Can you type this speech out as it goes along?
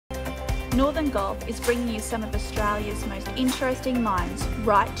Northern Golf is bringing you some of Australia's most interesting minds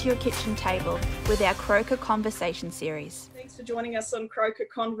right to your kitchen table with our Croaker Conversation series. Thanks for joining us on Croaker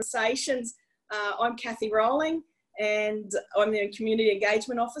Conversations. I'm Kathy Rowling and I'm the Community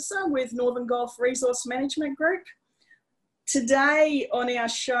Engagement Officer with Northern Golf Resource Management Group. Today on our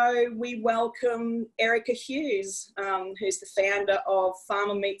show, we welcome Hughes, who's the founder of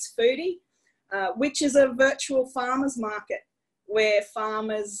Farmer Meets Foodie, which is a virtual farmers market where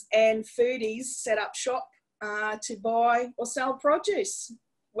farmers and foodies set up shop to buy or sell produce.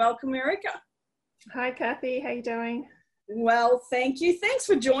 Welcome, Erica. Hi, Kathy. How you doing? Well, thank you. Thanks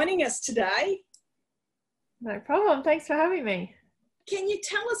for joining us today. No problem. Thanks for having me. Can you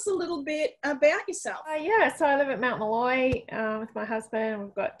tell us a little bit about yourself? Yeah, so I live at Mount Malloy with my husband.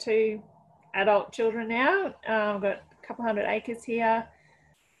 We've got 2 adult children now. We've got a couple hundred acres here.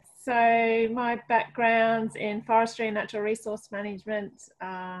 So my background's in forestry and natural resource management.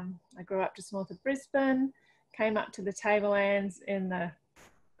 I grew up just north of Brisbane, came up to the Tablelands in the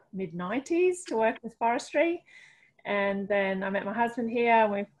mid-90s to work with forestry. And then I met my husband here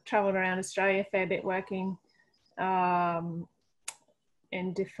and we've travelled around Australia a fair bit working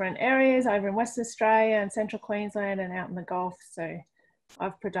in different areas over in Western Australia and Central Queensland and out in the Gulf. So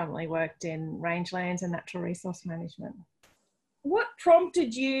I've predominantly worked in rangelands and natural resource management. What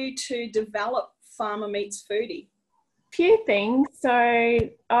prompted you to develop Farmer Meets Foodie? Few things. So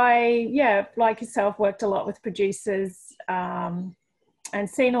I, like yourself, worked a lot with producers and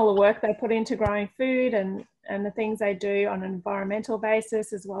seen all the work they put into growing food and the things they do on an environmental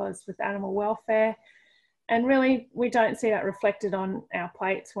basis as well as with animal welfare. And really, we don't see that reflected on our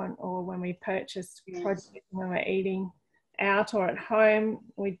plates when we purchase produce, when we're eating out or at home.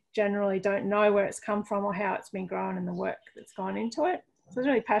 We generally don't know where it's come from or how it's been grown and the work that's gone into it. So I was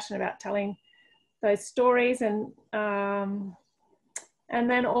really passionate about telling those stories and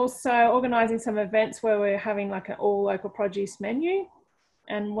then also organising some events where we're having like an all local produce menu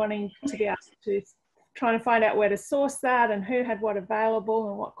and wanting to be able to trying to find out where to source that and who had what available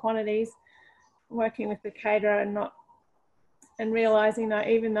and what quantities, working with the caterer and realising that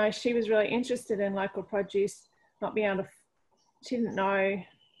even though she was really interested in local produce, not being able to, she didn't know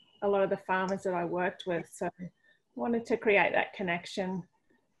a lot of the farmers that I worked with. So I wanted to create that connection.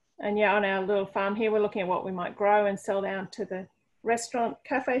 And yeah, on our little farm here, we're looking at what we might grow and sell down to the restaurant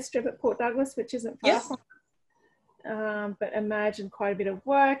cafe strip at Port Douglas, which isn't far from us. But imagine quite a bit of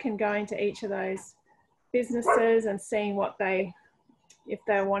work and going to each of those businesses and seeing what if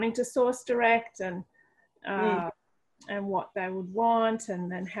they're wanting to source direct and what they would want,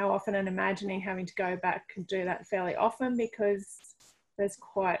 and then how often, and imagining having to go back and do that fairly often because there's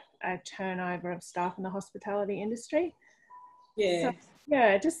quite a turnover of staff in the hospitality industry. Yeah. So,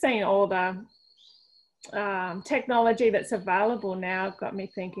 yeah, just seeing all the technology that's available now got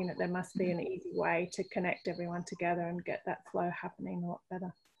me thinking that there must be an easy way to connect everyone together and get that flow happening a lot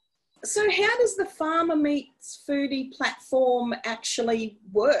better. So how does the Farmer Meets Foodie platform actually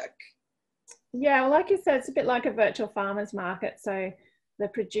work? Yeah, well, like you said, it's a bit like a virtual farmers market. So the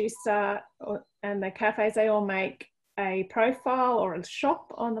producer and the cafes, they all make a profile or a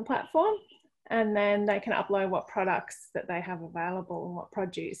shop on the platform, and then they can upload what products that they have available and what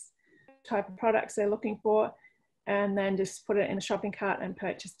produce type of products they're looking for, and then just put it in a shopping cart and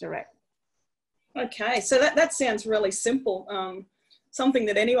purchase direct. Okay, so that sounds really simple. Something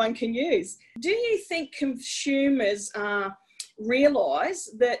that anyone can use. Do you think consumers realise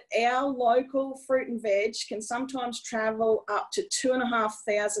that our local fruit and veg can sometimes travel up to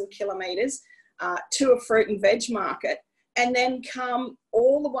 2,500 kilometres to a fruit and veg market and then come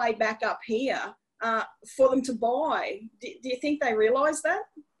all the way back up here for them to buy? Do you think they realise that?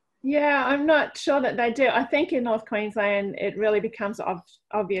 Yeah, I'm not sure that they do. I think in North Queensland it really becomes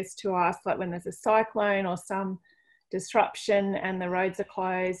obvious to us, like when there's a cyclone or some disruption and the roads are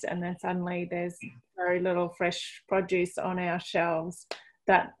closed and then suddenly there's very little fresh produce on our shelves,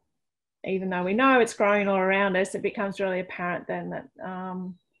 that even though we know it's growing all around us, it becomes really apparent then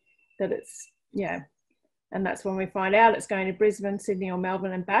that it's, and that's when we find out it's going to Brisbane, Sydney or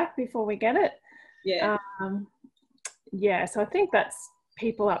Melbourne and back before we get it. So I think that's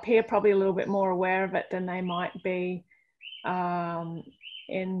people up here probably a little bit more aware of it than they might be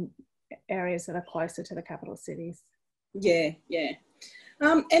in areas that are closer to the capital cities.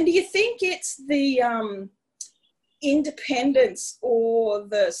 And do you think it's the independents or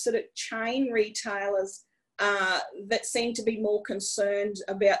the sort of chain retailers that seem to be more concerned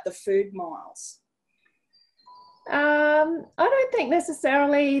about the food miles? I don't think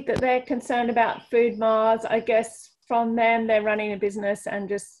necessarily that they're concerned about food miles. I guess from them, they're running a business and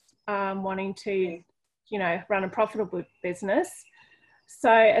just wanting to, run a profitable business.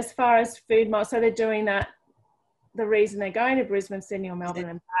 So as far as food miles, so they're doing that. The reason they're going to Brisbane, Sydney or Melbourne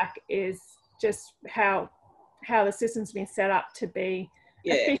and back is just how the system's been set up to be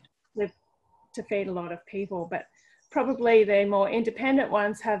efficient to feed a lot of people. But probably the more independent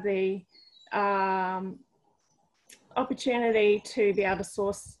ones have the opportunity to be able to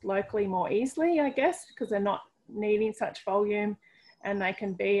source locally more easily, I guess, because they're not needing such volume, and they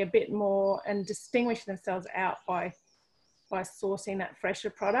can be a bit more and distinguish themselves out by sourcing that fresher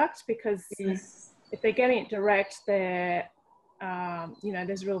product, because if they're getting it direct, they're you know,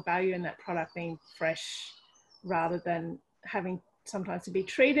 there's real value in that product being fresh rather than having sometimes to be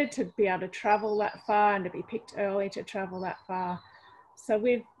treated to be able to travel that far and to be picked early to travel that far. So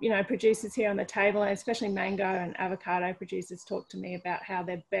we've, you know, producers here on the table, and especially mango and avocado producers, talk to me about how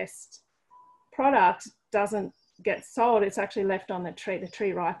their best product doesn't get sold. It's actually left on the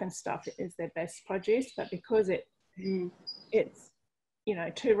tree ripened stuff is their best produce, but because it's, you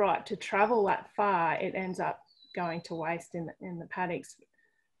know, too ripe to travel that far, it ends up going to waste in the paddocks.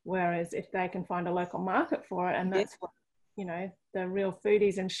 Whereas if they can find a local market for it, and that's what, you know, the real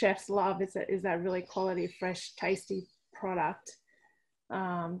foodies and chefs love is that really quality, fresh, tasty product.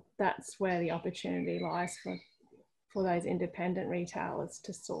 That's where the opportunity lies for those independent retailers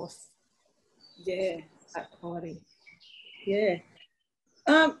to source that quality.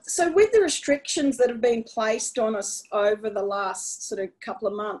 So with the restrictions that have been placed on us over the last sort of couple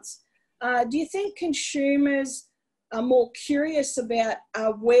of months, do you think consumers are more curious about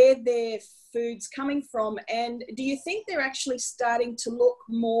where their food's coming from? And do you think they're actually starting to look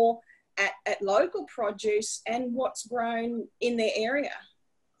more at local produce and what's grown in their area?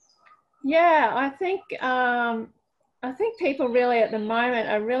 Yeah, I think people really at the moment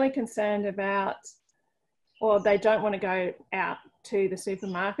are really concerned about, or they don't want to go out to the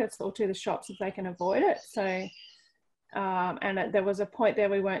supermarkets or to the shops if they can avoid it. So, and there was a point there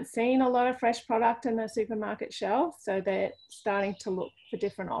we weren't seeing a lot of fresh product in the supermarket shelves, so they're starting to look for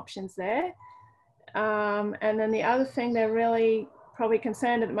different options there. And then the other thing they're really probably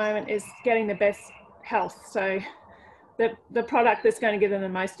concerned at the moment is getting the best health. So the product that's going to give them the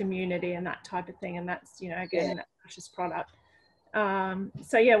most immunity and that type of thing. And that's, you know, again, that precious product.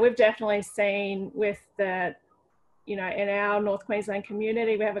 So yeah, we've definitely seen with the, you know, in our North Queensland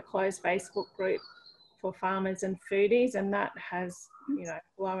community, we have a closed Facebook group for Farmers and Foodies, and that has, you know,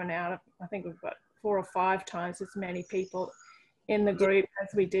 blown out. I think we've got 4 or 5 times as many people in the group as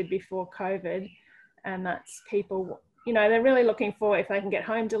we did before COVID. And that's people, you know, they're really looking for if they can get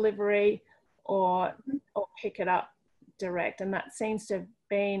home delivery or pick it up direct. And that seems to have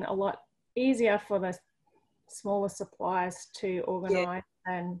been a lot easier for the smaller suppliers to organise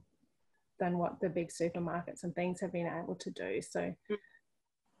than what the big supermarkets and things have been able to do. So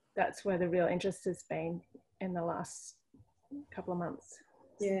that's where the real interest has been in the last couple of months.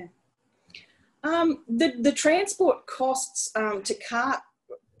 Yeah. The transport costs to cart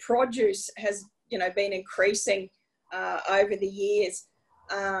produce has, you know, been increasing over the years.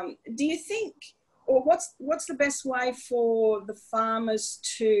 Do you think, or what's the best way for the farmers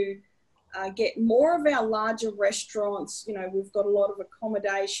to get more of our larger restaurants? You know, we've got a lot of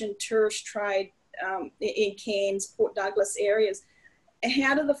accommodation, tourist trade in Cairns, Port Douglas areas.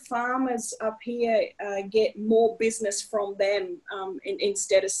 How do the farmers up here get more business from them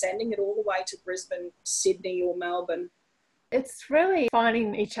instead of sending it all the way to Brisbane, Sydney or Melbourne? It's really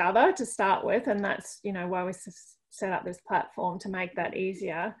finding each other to start with, and that's, you know, why we set up this platform to make that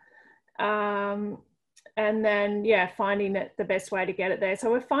easier. And then, yeah, finding that the best way to get it there.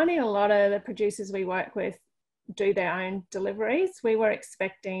 So we're finding a lot of the producers we work with do their own deliveries. We were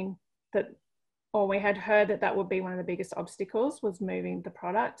expecting that, or we had heard that would be one of the biggest obstacles, was moving the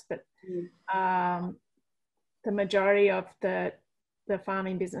product. But the majority of the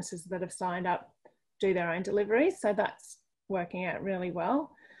farming businesses that have signed up do their own deliveries. So that's working out really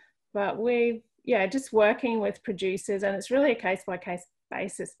well. But we've, just working with producers, and it's really a case-by-case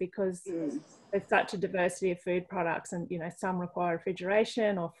basis because there's such a diversity of food products, and, you know, some require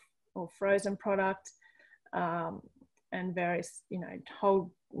refrigeration or frozen product, and various, you know,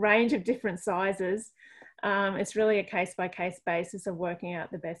 whole range of different sizes. It's really a case-by-case basis of working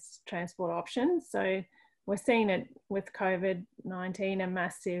out the best transport options. So we're seeing it with COVID-19, a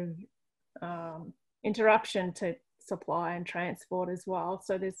massive interruption to supply and transport as well.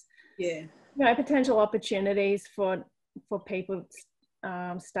 So there's, you know, potential opportunities for people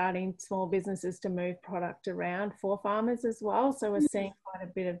starting small businesses to move product around for farmers as well. So we're seeing quite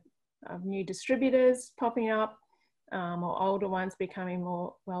a bit of new distributors popping up, or older ones becoming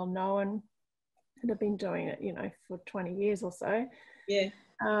more well known that have been doing it, you know, for 20 years or so.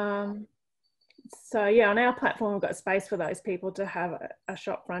 So yeah, on our platform, we've got space for those people to have a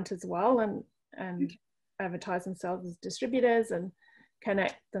shop front as well, and advertise themselves as distributors and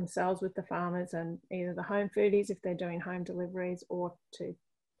connect themselves with the farmers and either the home foodies if they're doing home deliveries, or to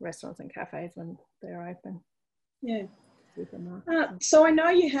restaurants and cafes when they're open. Yeah. So I know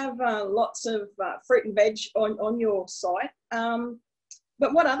you have lots of fruit and veg on your site,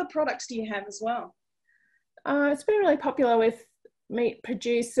 but what other products do you have as well? It's been really popular with meat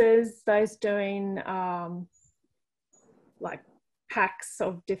producers, those doing like packs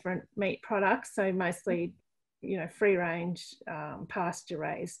of different meat products. So mostly, you know, free range, pasture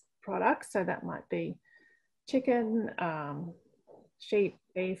raised products. So that might be chicken, sheep,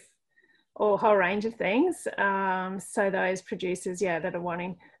 beef, or a whole range of things. So those producers, yeah, that are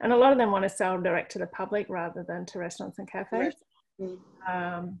wanting, and a lot of them want to sell direct to the public rather than to restaurants and cafes.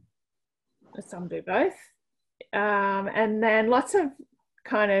 Some do both. And then lots of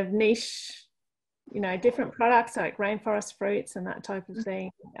kind of niche, you know, different products like rainforest fruits and that type of thing,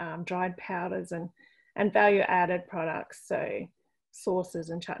 dried powders and value added products. So sauces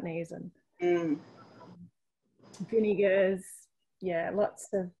and chutneys and vinegars. Yeah, lots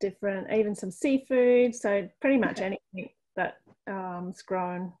of different, even some seafood. So pretty much anything that is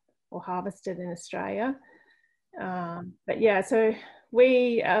grown or harvested in Australia. But yeah, so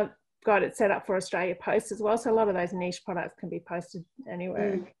we got it set up for Australia Post as well. So a lot of those niche products can be posted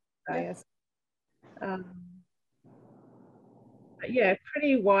anywhere in Australia. But yeah,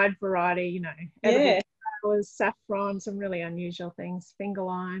 pretty wide variety, you know, edible flowers, saffron, some really unusual things, finger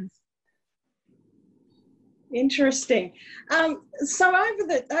limes. Interesting. So over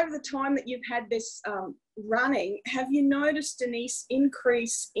the time that you've had this running, have you noticed an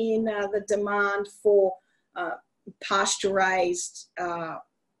increase in the demand for pasture raised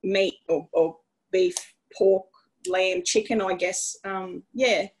meat or beef, pork, lamb, chicken, I guess?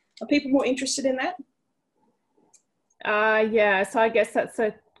 Yeah. Are people more interested in that? Yeah, so I guess that's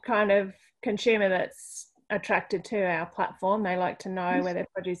a kind of consumer that's attracted to our platform. They like to know where their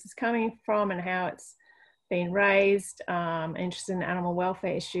produce is coming from and how it's been raised, interested in animal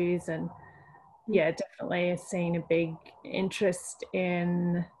welfare issues, and yeah, definitely seeing a big interest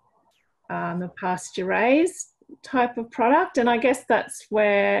in the pasture raised type of product. And I guess that's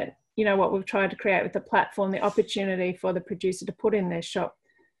where, you know, what we've tried to create with the platform, the opportunity for the producer to put in their shop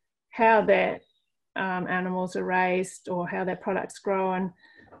how their animals are raised or how their products grown,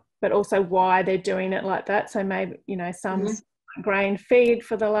 but also why they're doing it like that. So maybe, you know, some grain feed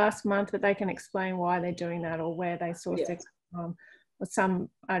for the last month, but they can explain why they're doing that or where they source it from. Or some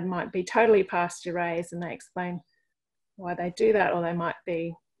might be totally pasture raised and they explain why they do that, or they might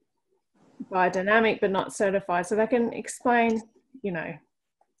be biodynamic but not certified. So they can explain, you know,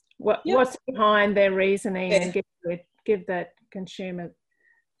 what's behind their reasoning and give that consumer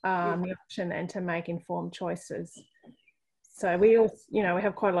the option then to make informed choices. So we also, you know, we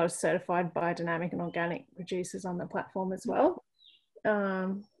have quite a lot of certified biodynamic and organic producers on the platform as well.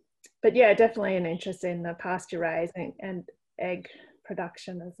 But yeah, definitely an interest in the pasture raising and egg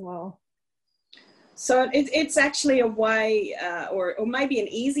production as well. So it's actually a way, or maybe an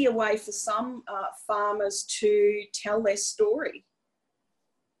easier way for some farmers to tell their story.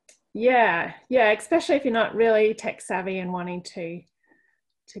 Yeah, especially if you're not really tech savvy and wanting to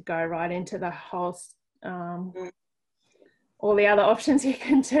go right into the whole all the other options you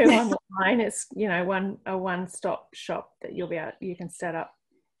can do online. It's, you know, a one-stop shop that you can set up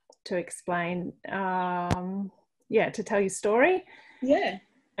to explain, to tell your story. Yeah.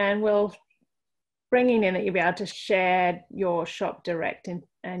 And we'll bringing in that you'll be able to share your shop direct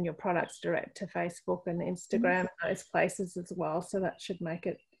and your products direct to Facebook and Instagram and those places as well. So that should make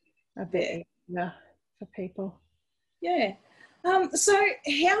it a bit easier for people. Yeah. So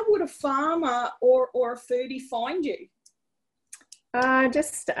how would a farmer or a foodie find you?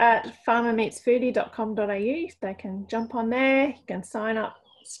 Just at farmermeetsfoodie.com.au. They can jump on there. You can sign up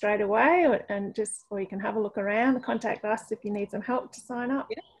straight away, or you can have a look around and contact us if you need some help to sign up.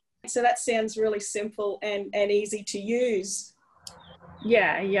 Yeah. So that sounds really simple and easy to use.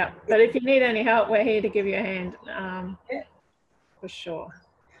 Yeah. But if you need any help, we're here to give you a hand. For sure.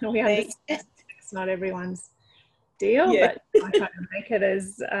 We understand it's not everyone's deal, but I try to make it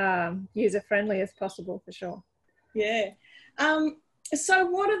as user-friendly as possible for sure. Yeah. So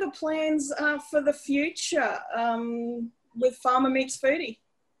what are the plans for the future with Farmer Meets Foodie?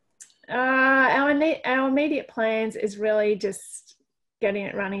 Our immediate plans is really just getting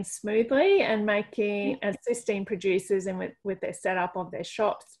it running smoothly and assisting producers and with their setup of their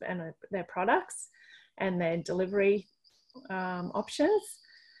shops and their products and their delivery options.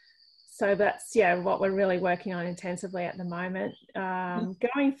 So that's what we're really working on intensively at the moment.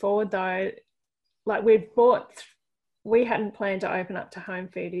 Going forward though, like we hadn't planned to open up to home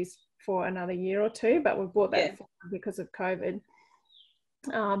foodies for another year or two, but we bought that because of COVID.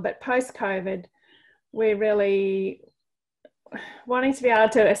 But post-COVID, we're really wanting to be able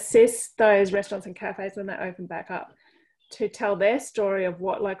to assist those restaurants and cafes when they open back up to tell their story of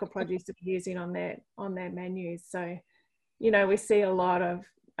what local produce they're using on their menus. So, you know, we see a lot of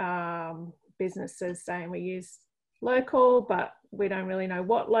businesses saying we use local, but we don't really know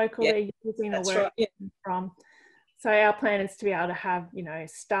what local they're using or where it's from. So our plan is to be able to have, you know,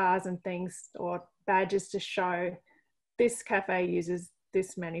 stars and things or badges to show this cafe uses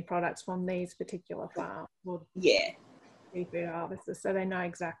this many products from these particular farms or seafood harvesters, so they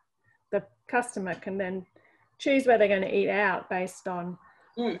know the customer can then choose where they're going to eat out based on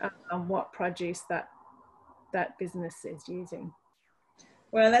what produce that business is using.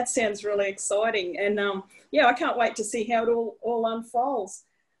 Well, that sounds really exciting, and I can't wait to see how it all unfolds.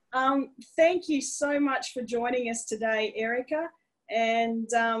 Thank you so much for joining us today, Erica, and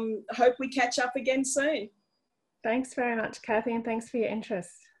hope we catch up again soon. Thanks very much, Kathy, and thanks for your interest.